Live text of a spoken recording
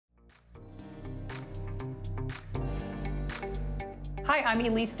Hi, I'm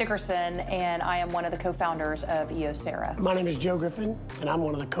Elyse Dickerson, and I am one of the co-founders of Eosera. My name is Griffin, and I'm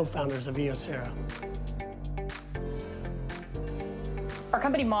one of the co-founders of Eosera. Our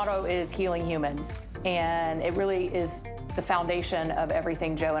company motto is healing humans, and it really is the foundation of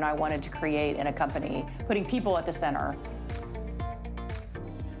everything Joe and I wanted to create in a company, putting people at the center.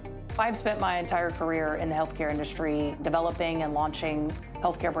 I've spent my entire career in the healthcare industry developing and launching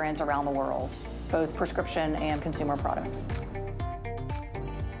healthcare brands around the world, both prescription and consumer products.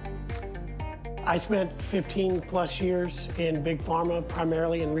 I spent 15 plus years in big pharma,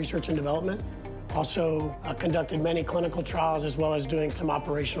 primarily in research and development. Also conducted many clinical trials as well as doing some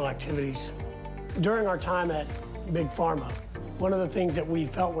operational activities. During our time at big pharma, one of the things that we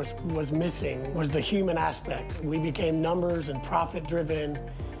felt was missing was the human aspect. We became numbers and profit driven.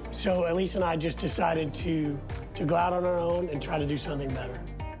 So Elyse and I just decided to go out on our own and try to do something better.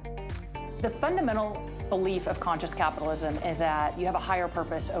 The fundamental belief of conscious capitalism is that you have a higher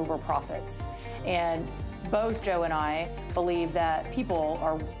purpose over profits. And both Joe and I believe that people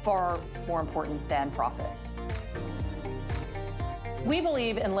are far more important than profits. We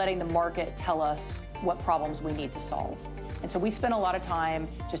believe in letting the market tell us what problems we need to solve. And so we spent a lot of time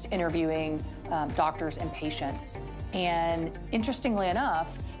just interviewing doctors and patients. And interestingly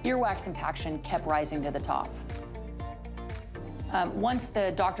enough, earwax impaction kept rising to the top. Once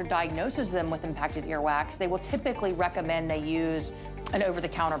the doctor diagnoses them with impacted earwax, they will typically recommend they use an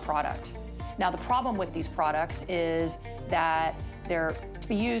over-the-counter product. Now, the problem with these products is that they're to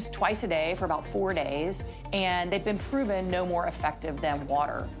be used twice a day for about 4 days, and they've been proven no more effective than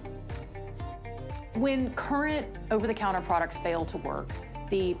water. When current over-the-counter products fail to work,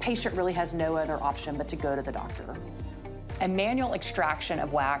 the patient really has no other option but to go to the doctor. And manual extraction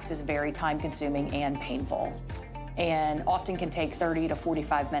of wax is very time-consuming and painful, and often can take 30 to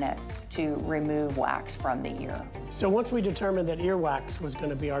 45 minutes to remove wax from the ear. So once we determined that earwax was going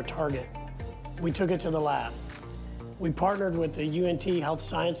to be our target, we took it to the lab. We partnered with the UNT Health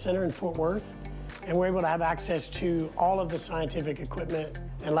Science Center in Fort Worth, and we're able to have access to all of the scientific equipment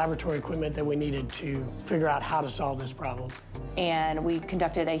and laboratory equipment that we needed to figure out how to solve this problem. And we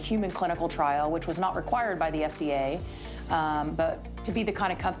conducted a human clinical trial, which was not required by the FDA, but to be the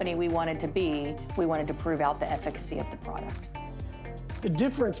kind of company we wanted to be, we wanted to prove out the efficacy of the product. The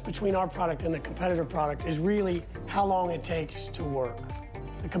difference between our product and the competitor product is really how long it takes to work.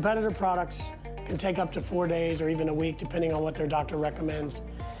 The competitor products can take up to 4 days or even a week, depending on what their doctor recommends.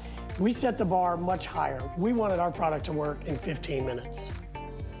 We set the bar much higher. We wanted our product to work in 15 minutes.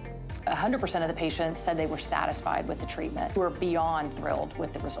 100% of the patients said they were satisfied with the treatment. We were beyond thrilled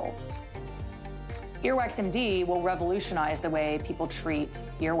with the results. Earwax MD will revolutionize the way people treat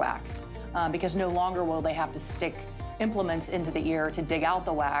earwax because no longer will they have to stick implements into the ear to dig out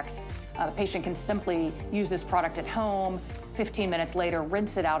the wax. The patient can simply use this product at home, 15 minutes later,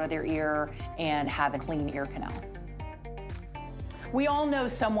 rinse it out of their ear, and have a clean ear canal. We all know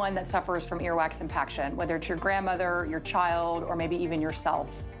someone that suffers from earwax impaction, whether it's your grandmother, your child, or maybe even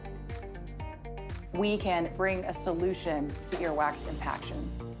yourself. We can bring a solution to earwax impaction.